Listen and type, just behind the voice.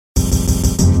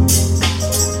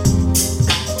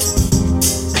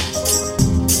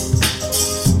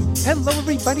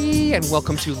everybody, and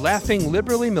welcome to Laughing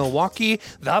Liberally Milwaukee,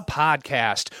 the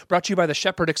podcast, brought to you by the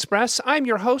Shepherd Express. I'm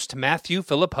your host, Matthew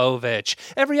Filipovich.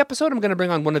 Every episode, I'm going to bring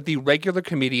on one of the regular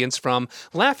comedians from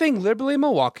Laughing Liberally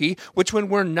Milwaukee, which, when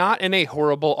we're not in a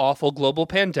horrible, awful global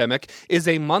pandemic, is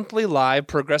a monthly live,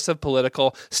 progressive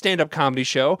political stand-up comedy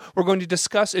show. We're going to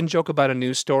discuss and joke about a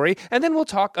news story, and then we'll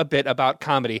talk a bit about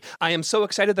comedy. I am so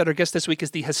excited that our guest this week is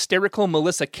the hysterical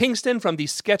Melissa Kingston from the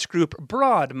sketch group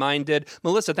Broad-Minded.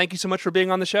 Melissa, thank you so much for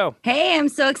being on the show. Hey, I'm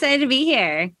so excited to be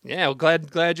here. Yeah, well,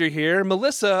 glad you're here.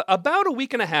 Melissa, about a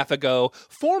week and a half ago,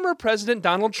 former President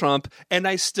Donald Trump, and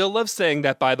I still love saying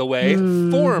that, by the way,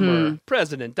 former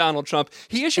President Donald Trump,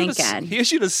 he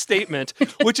issued a statement,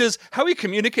 which is how he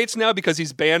communicates now because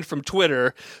he's banned from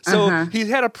Twitter. So he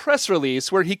had a press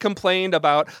release where he complained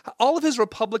about all of his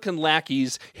Republican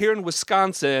lackeys here in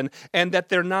Wisconsin and that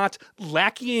they're not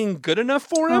lackeying good enough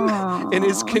for him in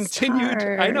his continued,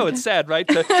 I know it's sad, right?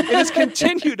 In his continued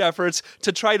efforts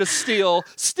to try to still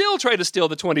try to steal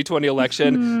the 2020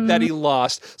 election that he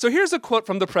lost. So here's a quote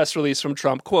from the press release from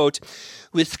Trump, quote,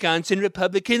 "Wisconsin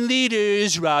Republican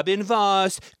leaders Robin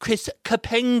Vos, Chris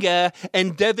Kapenga,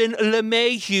 and Devin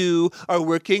LeMahieu are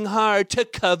working hard to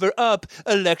cover up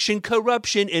election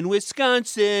corruption in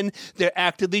Wisconsin. They're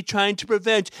actively trying to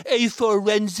prevent a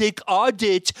forensic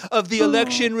audit of the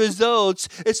election results,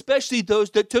 especially those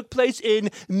that took place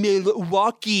in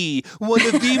Milwaukee, one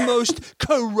of the most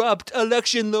corrupt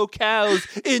election locales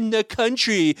in the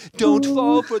country. Don't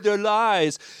fall for their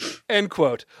lies." End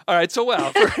quote. All right, so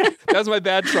that was my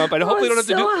bad Trump. I hope we don't have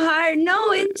to do hard. No,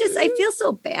 I feel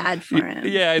so bad for him.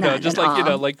 Yeah, I know. Just like,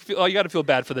 you got to feel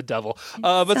bad for the devil.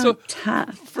 But so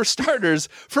tough. For starters,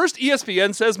 first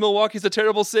ESPN says Milwaukee's a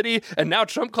terrible city, and now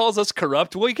Trump calls us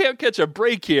corrupt. Well, you can't catch a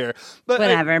break here. But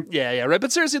whatever. Right.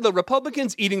 But seriously, the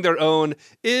Republicans eating their own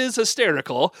is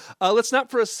hysterical. Let's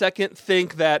not for a second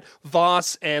think that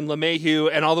Vos and LeMahieu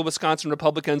and all the Wisconsin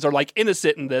Republicans are like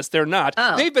innocent in this. They're not.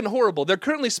 They've been horrible. They're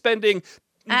currently spending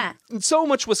so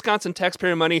much Wisconsin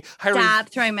taxpayer money hiring. Stop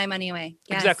throwing my money away.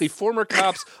 Yes. Exactly. Former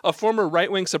cops, a former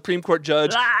right-wing Supreme Court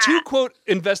judge to, quote,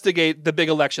 investigate the big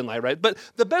election lie, right? But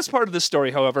the best part of this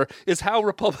story, however, is how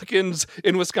Republicans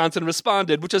in Wisconsin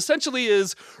responded, which essentially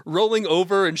is rolling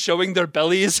over and showing their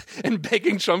bellies and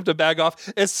begging Trump to back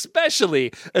off,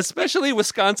 especially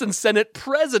Wisconsin Senate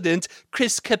President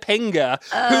Chris Kapenga,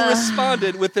 who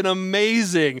responded with an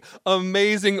amazing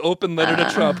open letter to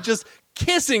Trump, just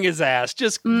kissing his ass,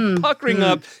 just puckering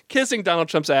up, kissing Donald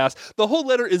Trump's ass. The whole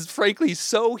letter is frankly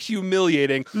so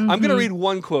humiliating. I'm going to read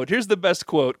one quote. Here's the best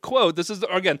quote. Quote, this is,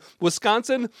 again,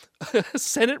 Wisconsin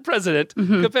Senate President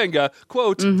Kapenga,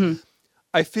 quote,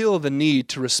 "I feel the need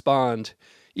to respond,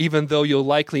 even though you'll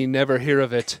likely never hear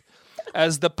of it,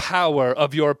 as the power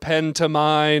of your pen to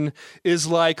mine is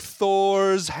like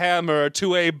Thor's hammer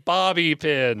to a bobby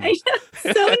pin."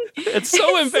 It's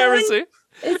so embarrassing.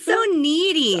 It's so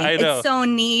needy. I know. It's so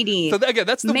needy. So again,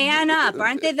 that's the man up.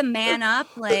 Aren't they the man up?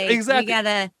 Like, exactly. We got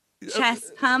a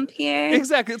chest pump here.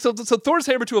 Exactly. So Thor's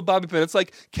hammer to a bobby pin. It's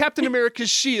like Captain America's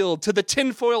shield to the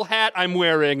tinfoil hat I'm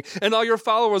wearing and all your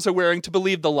followers are wearing to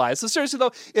believe the lies. So seriously,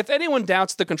 though, if anyone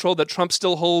doubts the control that Trump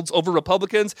still holds over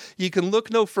Republicans, you can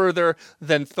look no further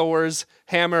than Thor's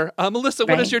hammer. Melissa,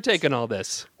 what is your take on all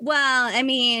this? Well, I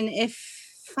mean, if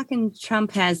fucking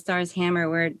Trump has Thor's hammer,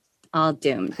 we're all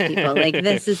doomed, people. Like,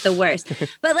 this is the worst.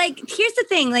 But like, here's the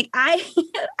thing. Like,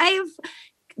 I've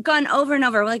gone over and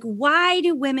over. Like, why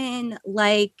do women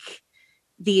like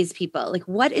these people? Like,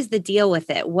 what is the deal with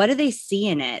it? What do they see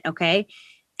in it? Okay.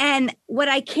 And what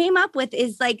I came up with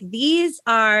is like, these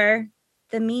are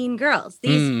the mean girls.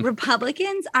 These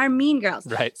Republicans are mean girls.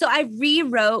 Right. So I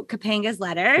rewrote Kapenga's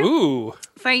letter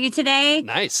for you today.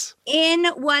 Nice. In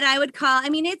what I would call,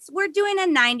 we're doing a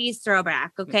 90s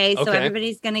throwback. Okay. So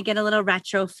everybody's going to get a little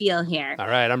retro feel here. All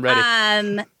right. I'm ready.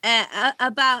 And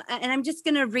I'm just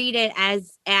going to read it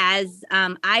as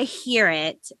I hear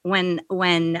it when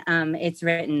it's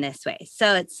written this way.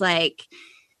 So it's like,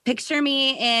 picture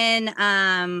me in,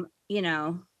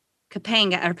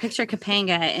 Kapanga, or picture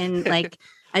Kapanga in like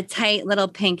a tight little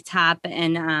pink top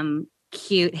and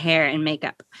cute hair and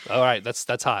makeup. All right,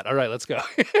 that's hot. All right, let's go.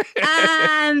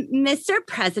 Mr.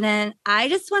 President, I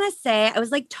just want to say I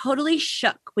was like totally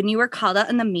shook when you were called out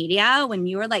in the media, when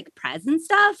you were like press and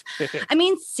stuff.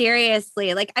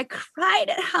 Seriously, like I cried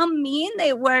at how mean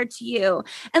they were to you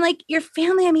and like your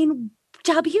family.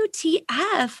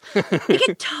 WTF. Like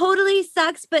it totally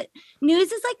sucks, but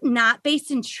news is like not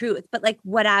based in truth, but like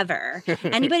whatever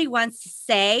anybody wants to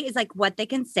say is like what they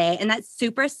can say. And that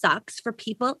super sucks for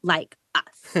people like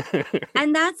us.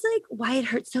 And that's like why it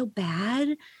hurts so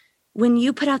bad when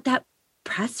you put out that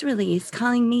press release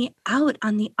calling me out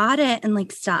on the audit and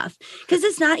like stuff, because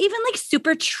it's not even like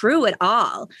super true at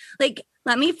all. Like,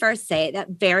 let me first say that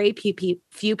very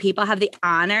few people have the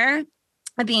honor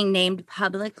of being named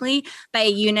publicly by a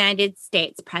United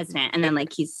States president. And then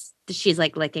like she's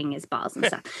like licking his balls and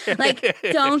stuff. Like,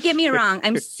 don't get me wrong.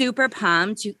 I'm super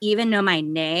pumped to even know my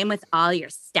name with all your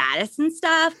status and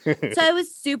stuff. So I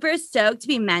was super stoked to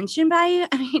be mentioned by you.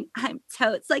 I mean, I'm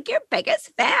totes like your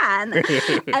biggest fan.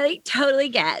 I like totally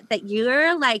get that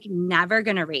you're like never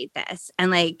going to read this.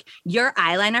 And like your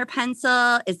eyeliner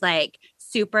pencil is like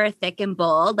super thick and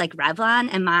bold, like Revlon.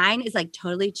 And mine is like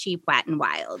totally cheap, wet and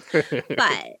wild.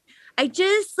 But I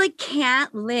just like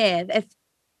can't live if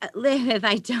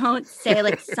I don't say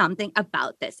like something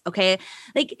about this. Okay.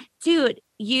 Like, dude,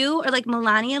 you or like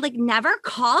Melania, like never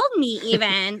called me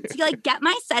even to like get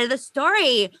my side of the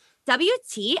story.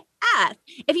 WTF.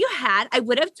 If you had, I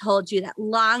would have told you that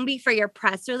long before your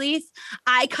press release.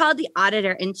 I called the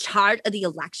auditor in charge of the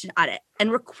election audit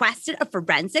and requested a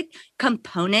forensic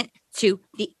component to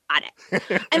the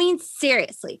audit. I mean,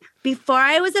 seriously, before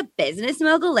I was a business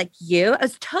mogul like you, I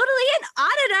was totally an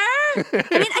auditor.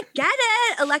 I mean, I get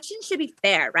it. Elections should be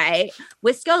fair, right?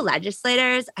 Wisco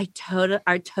legislators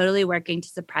are totally working to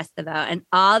suppress the vote. And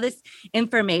all this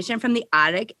information from the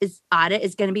audit is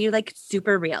going to be like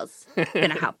super reals,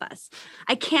 going to help us.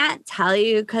 I can't tell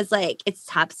you because like it's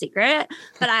top secret,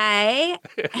 but I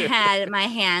had my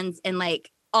hands in like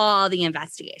all the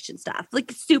investigation stuff, like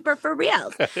super for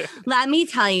real. Let me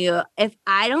tell you, if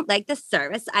I don't like the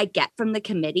service I get from the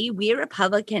committee, we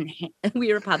Republicans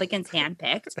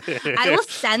handpicked, I will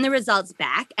send the results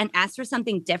back and ask for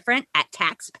something different at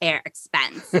taxpayer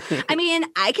expense. I mean,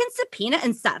 I can subpoena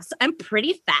and stuff, so I'm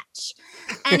pretty fetch.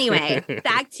 Anyway,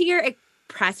 back to your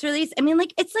press release. I mean,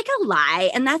 like, it's like a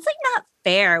lie. And that's like not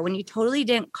fair when you totally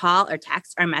didn't call or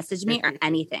text or message me or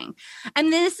anything.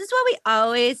 And this is what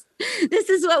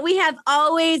we have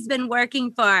always been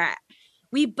working for.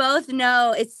 We both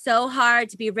know it's so hard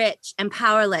to be rich and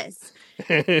powerless.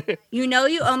 You know,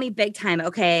 you owe me big time.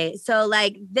 Okay. So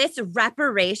like this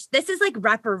is like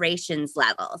reparations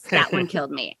levels. That one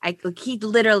killed me. He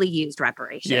literally used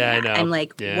reparation. Yeah, I know. I'm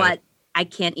like, what? I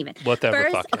can't even. Whatever.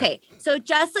 First, okay, so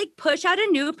just like push out a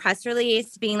new press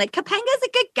release being like, Kapenga's a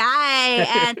good guy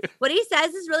and what he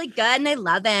says is really good and I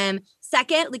love him.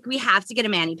 Second, like we have to get a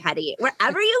mani-pedi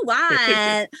wherever you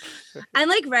want. I'm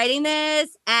like writing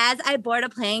this as I board a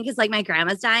plane because like my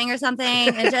grandma's dying or something.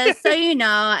 And just so you know,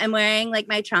 I'm wearing like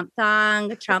my Trump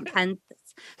thong, Trump pants,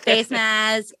 face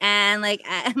mask, and like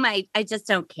I just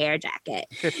don't care jacket.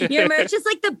 Your merch is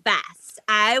like the best.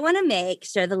 I want to make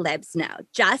sure the libs know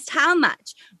just how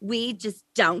much we just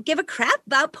don't give a crap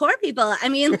about poor people. I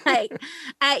mean, like,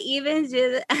 I'll even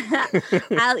do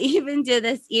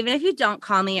this, even if you don't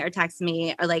call me or text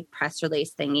me or like press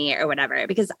release thingy or whatever,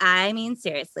 because I mean,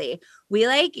 seriously, we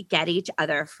like get each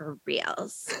other for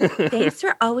reals. Thanks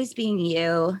for always being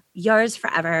you. Yours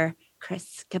forever,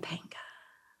 Chris Kapenga.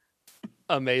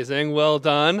 Amazing. Well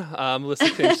done. Melissa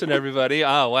Kingston, everybody.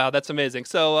 Oh, wow. That's amazing.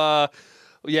 So,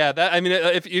 yeah, that, I mean,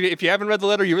 if you haven't read the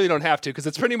letter, you really don't have to, because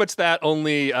it's pretty much that,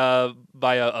 only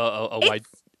by a white.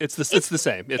 It's the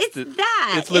same.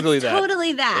 It's literally that.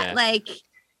 Totally that. Yeah. Like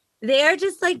they're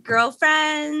just like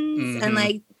girlfriends, and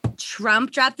like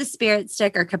Trump dropped the spirit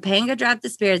stick or Kapanga dropped the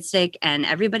spirit stick, and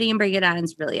everybody in Bring It On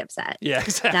is really upset. Yeah,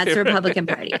 exactly. That's the Republican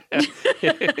Party.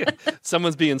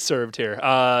 Someone's being served here.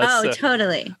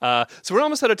 Totally. So we're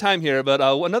almost out of time here, but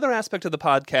another aspect of the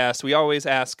podcast, we always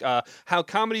ask how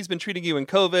comedy's been treating you in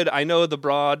COVID. I know the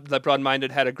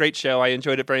Broad-Minded had a great show. I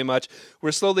enjoyed it very much.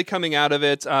 We're slowly coming out of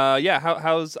it.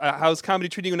 How's comedy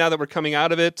treating you now that we're coming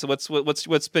out of it? So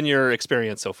what's been your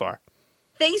experience so far?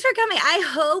 Thanks for coming. I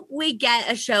hope we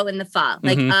get a show in the fall,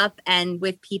 like up and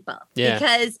with people,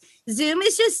 because Zoom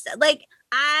is just like,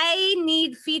 I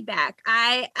need feedback.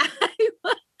 I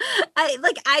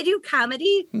do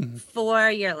comedy for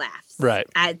your laughs. Right.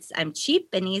 I'm cheap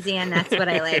and easy, and that's what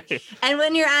I like. And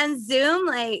when you're on Zoom,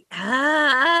 like,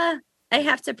 I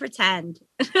have to pretend.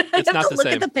 I have to look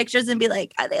at the pictures and be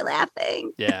like, are they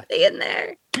laughing? Yeah. Are they in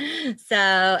there?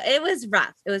 So it was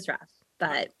rough.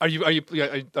 But are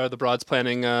the Broads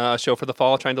planning a show for the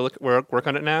fall? Trying to work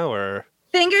on it now, or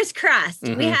fingers crossed?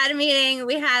 We had a meeting.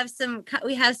 We have some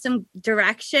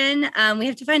direction. We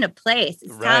have to find a place.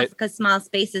 It's tough because small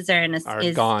spaces are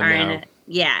gone now.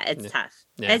 Yeah, it's tough.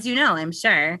 Yeah. As you know, I'm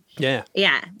sure. Yeah.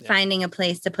 Finding a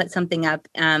place to put something up.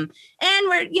 And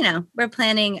we're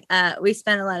planning, we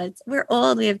spent a lot of, we're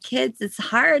old, we have kids. It's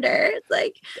harder. It's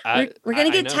like, we're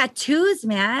going to get tattoos,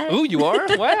 Matt. Oh, you are?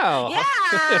 Wow.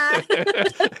 Yeah.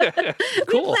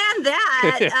 Cool. We planned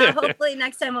that. Hopefully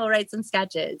next time we'll write some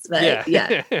sketches. But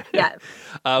yeah.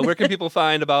 Where can people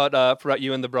find about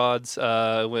you and the Broads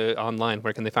online?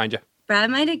 Where can they find you?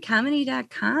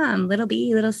 Broadmindedcomedy.com. Little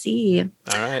B, little C. All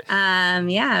right.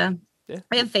 We have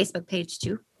a Facebook page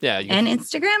too. Yeah. And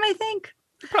Instagram, I think.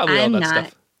 Probably all that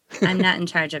stuff. I'm not in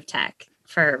charge of tech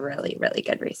for a really, really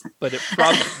good reason. But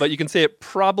but you can say it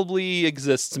probably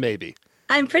exists, maybe.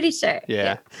 I'm pretty sure.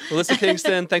 Yeah. Melissa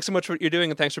Kingston, thanks so much for what you're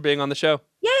doing, and thanks for being on the show.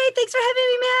 Yay! Thanks for having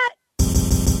me, Matt.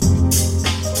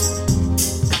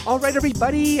 All right,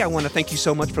 everybody, I want to thank you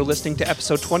so much for listening to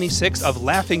episode 26 of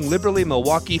Laughing Liberally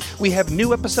Milwaukee. We have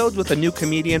new episodes with a new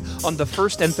comedian on the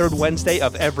first and third Wednesday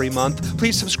of every month.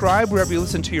 Please subscribe wherever you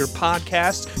listen to your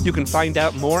podcast. You can find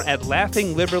out more at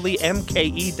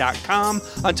laughingliberallymke.com.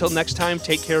 Until next time,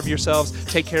 take care of yourselves,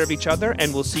 take care of each other,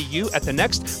 and we'll see you at the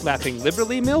next Laughing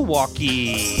Liberally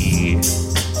Milwaukee.